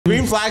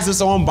Green flags if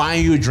someone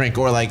buying you a drink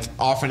or like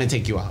offering to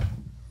take you out.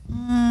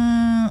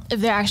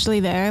 If they're actually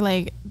there,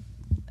 like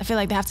I feel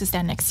like they have to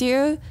stand next to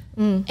you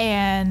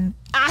and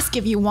ask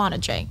if you want a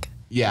drink.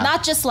 Yeah.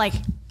 Not just like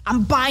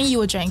I'm buying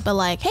you a drink, but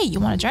like, hey, you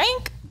want a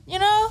drink? You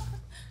know?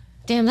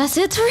 Damn, that's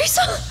it,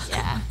 Teresa.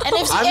 Yeah. And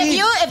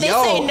if they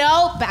say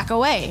no, back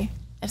away.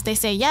 If they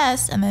say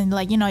yes, and then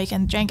like you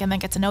can drink and then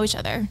get to know each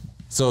other.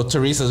 So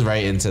Teresa's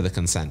right into the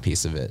consent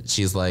piece of it.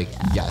 She's like,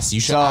 yes, you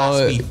should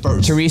ask me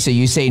first. Teresa,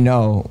 you say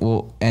no,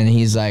 well, and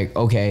he's like,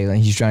 okay, like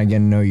he's trying to get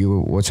to know you.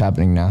 What's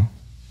happening now?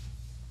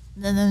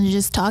 And then you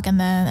just talk, and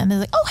then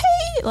like, oh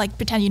hey, like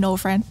pretend you know a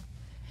friend,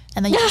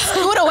 and then you just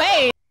scoot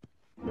away.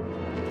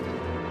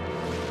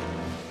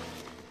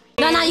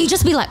 No, you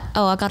just be like,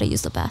 oh, I gotta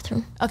use the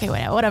bathroom. Okay,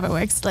 whatever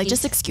works. Like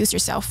just excuse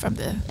yourself from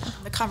the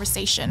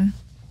conversation.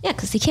 Yeah,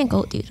 because he can't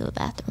go with you to the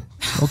bathroom.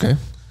 Okay.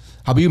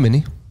 How about you,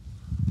 Minnie?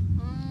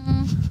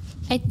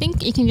 I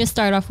think you can just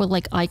start off with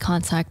like eye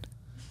contact.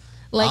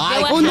 Like,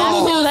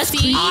 That's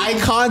creepy. Eye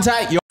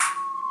contact. Yo,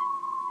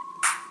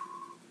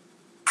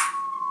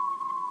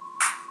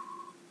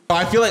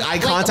 I feel like eye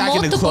contact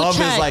in the club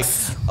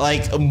is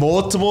like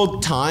multiple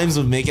times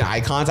of making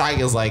eye contact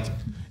is like.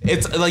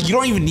 It's like you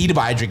don't even need to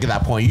buy a drink at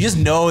that point. You just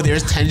know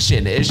there's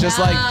tension. It's just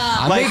like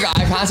I make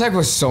eye contact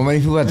with so many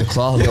people at the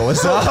club. Yo,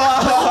 what's up?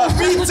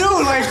 me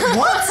too. Like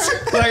what?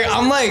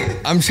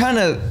 I'm trying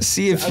to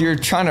see if you're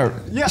trying to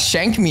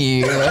shank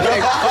me. I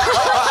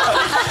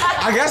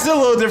guess it's a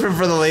little different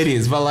for the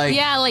ladies, but like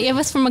like if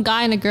it's from a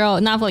guy and a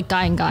girl, not like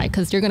guy and guy,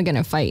 because you're gonna get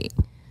in a fight.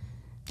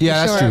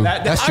 Yeah, that's true.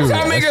 That's true. I'm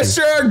trying to make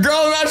sure a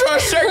girl's not trying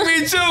to shank me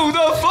too.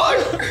 The fuck?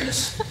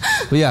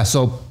 But yeah,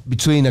 so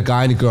between a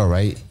guy and a girl,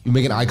 right? You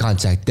making eye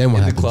contact. Then what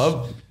in happens? the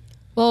club.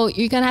 Well,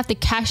 you're gonna have to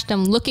catch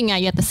them looking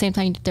at you at the same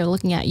time they're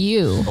looking at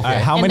you. Okay.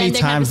 How many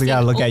times they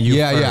gotta look at you?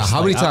 Yeah, first?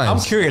 How many times? I'm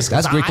curious.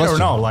 That's a great question. I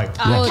don't know. Like,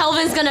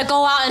 Kelvin's gonna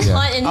go out and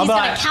hunt, and he's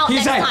gonna count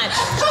next time.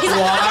 He's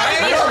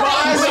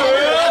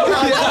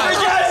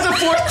That's the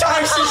fourth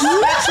time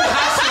she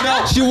has to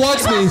know. She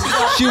wants me.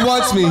 She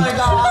wants me.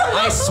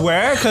 I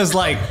swear, because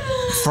like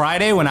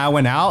Friday when I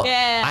went out,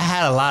 Yeah. I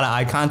had a lot of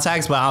eye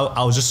contacts, but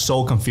I was just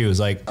so confused.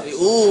 Like,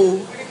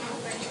 Ooh.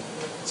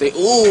 Say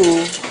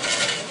ooh.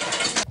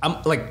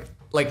 I'm like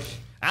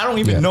I don't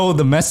even know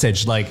the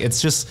message. Like,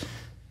 it's just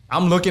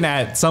I'm looking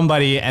at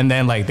somebody, and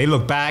then like they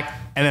look back,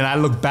 and then I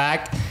look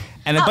back,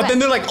 and then, but then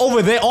they're like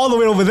over there, all the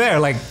way over there.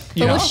 Like,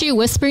 you know. Was she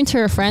whispering to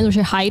her friends? Was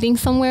she hiding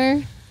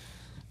somewhere?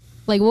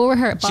 Like, what were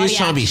her body She's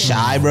trying to be actions?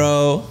 shy,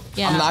 bro.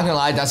 Yeah. I'm not gonna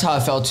lie, that's how I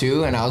felt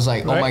too, and I was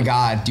like, oh my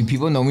god, do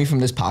people know me from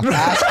this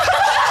podcast?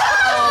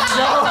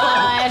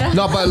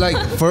 No, but like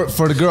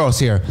for the girls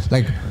here,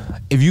 like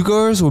if you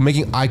girls were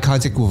making eye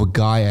contact with a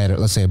guy at,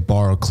 let's say, a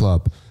bar or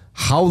club,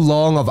 how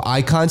long of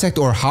eye contact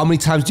or how many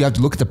times do you have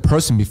to look at the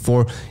person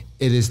before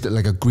it is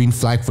like a green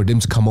flag for them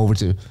to come over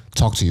to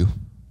talk to you?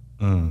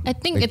 I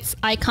think it's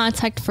eye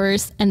contact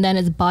first, and then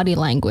it's body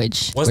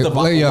language. What's the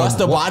body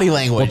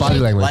language? What body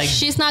language? Like,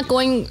 She's not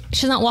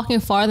walking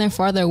farther and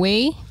farther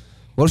away.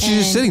 What if she's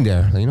just sitting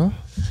there, you know?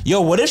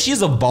 yo, what if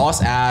she's a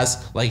boss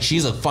ass, like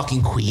she's a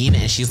fucking queen,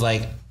 and she's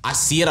like, I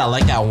see it, I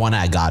like that one,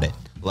 I got it.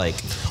 Like,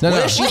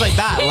 what if she's like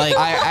that? Like,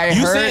 I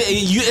you heard- say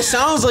it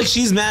sounds like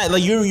she's mad.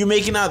 Like you're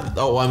making out.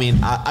 Oh, I mean,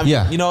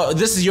 you know,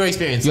 this is your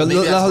experience. So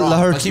maybe that's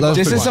wrong.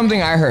 This is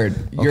something I heard.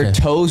 Your Okay.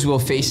 toes will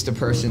face the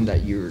person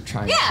that you're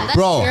trying to. that's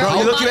Bro,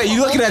 true.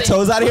 You looking at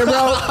toes out here,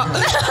 bro?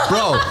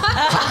 Bro,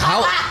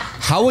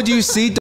 how would you see